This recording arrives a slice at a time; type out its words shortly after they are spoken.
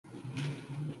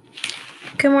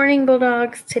Good morning,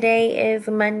 Bulldogs. Today is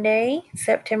Monday,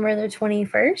 September the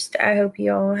 21st. I hope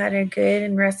you all had a good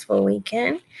and restful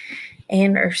weekend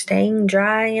and are staying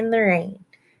dry in the rain.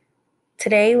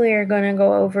 Today we are going to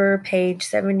go over page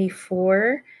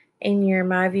 74 in your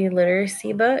MyView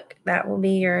Literacy book. That will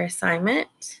be your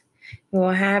assignment. We'll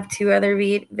have two other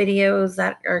videos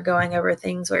that are going over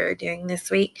things we're doing this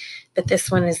week, but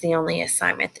this one is the only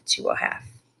assignment that you will have.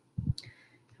 I'm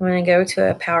going to go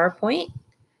to a PowerPoint.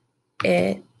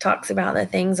 It talks about the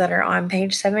things that are on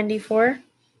page 74.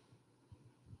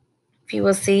 If you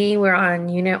will see, we're on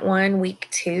Unit 1, Week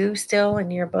 2 still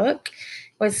in your book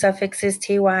with suffixes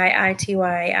ty, ity,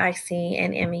 ic,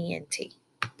 and ment.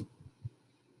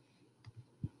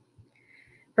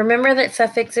 Remember that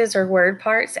suffixes are word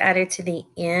parts added to the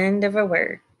end of a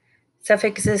word.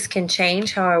 Suffixes can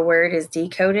change how a word is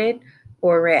decoded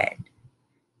or read.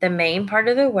 The main part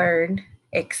of the word,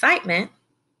 excitement,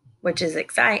 which is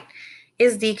excite,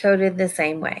 is decoded the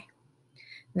same way.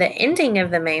 The ending of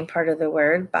the main part of the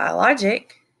word, biology,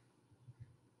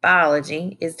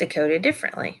 is decoded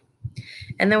differently.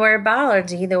 In the word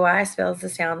biology, the Y spells the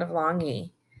sound of long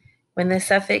E. When the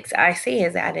suffix IC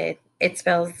is added, it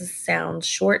spells the sound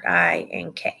short I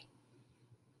and K.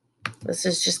 This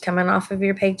is just coming off of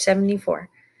your page 74.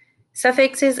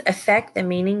 Suffixes affect the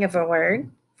meaning of a word.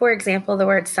 For example, the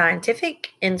word scientific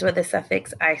ends with the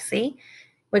suffix IC,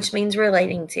 which means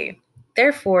relating to.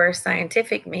 Therefore,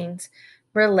 scientific means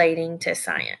relating to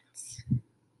science.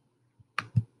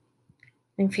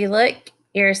 If you look,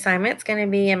 your assignment's going to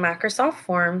be in Microsoft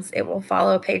Forms. It will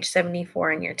follow page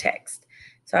 74 in your text.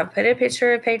 So I've put a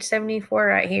picture of page 74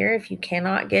 right here. If you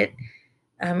cannot get,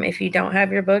 if you don't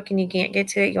have your book and you can't get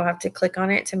to it, you'll have to click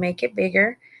on it to make it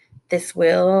bigger. This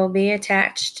will be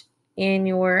attached in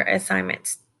your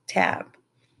assignments tab.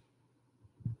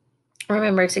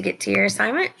 Remember to get to your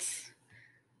assignments.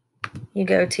 You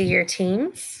go to your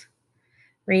teams,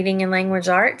 reading and language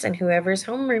arts, and whoever's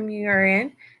homeroom you are in.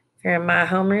 If you're in my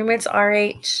homeroom, it's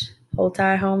RH,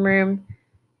 Holtai homeroom,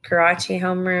 Karachi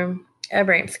homeroom,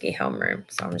 Abramski homeroom.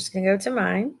 So I'm just going to go to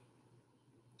mine.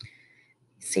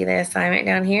 See the assignment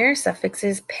down here,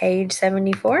 suffixes page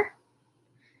 74.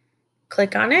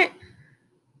 Click on it.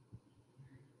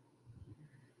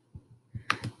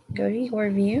 Go to your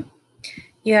view.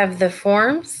 You have the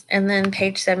forms and then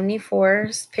page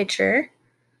 74's picture,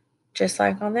 just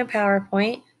like on the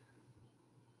PowerPoint.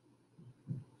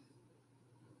 All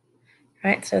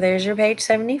right, so there's your page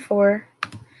 74.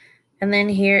 And then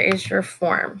here is your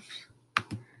form.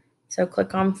 So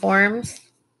click on forms.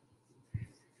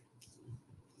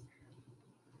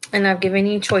 And I've given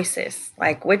you choices,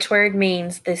 like which word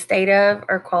means the state of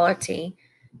or quality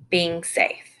being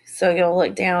safe. So you'll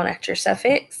look down at your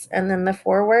suffix, and then the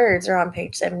four words are on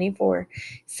page 74.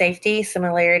 Safety,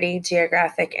 similarity,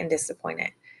 geographic, and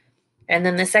disappointed. And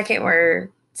then the second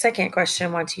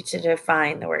question wants you to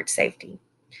define the word safety.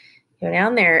 Go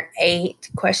down there, 8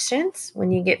 questions.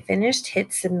 When you get finished,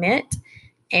 hit submit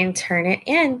and turn it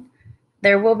in.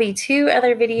 There will be 2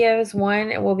 other videos.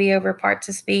 One will be over parts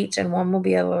of speech, and one will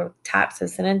be over types of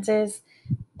sentences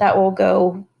that will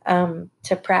go to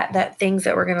things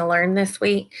that we're going to learn this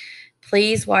week.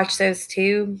 Please watch those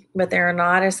 2, but there are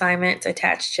not assignments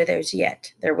attached to those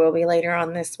yet. There will be later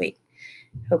on this week.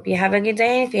 Hope you have a good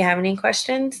day. If you have any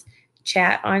questions,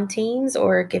 chat on Teams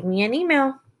or give me an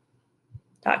email.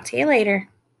 Talk to you later.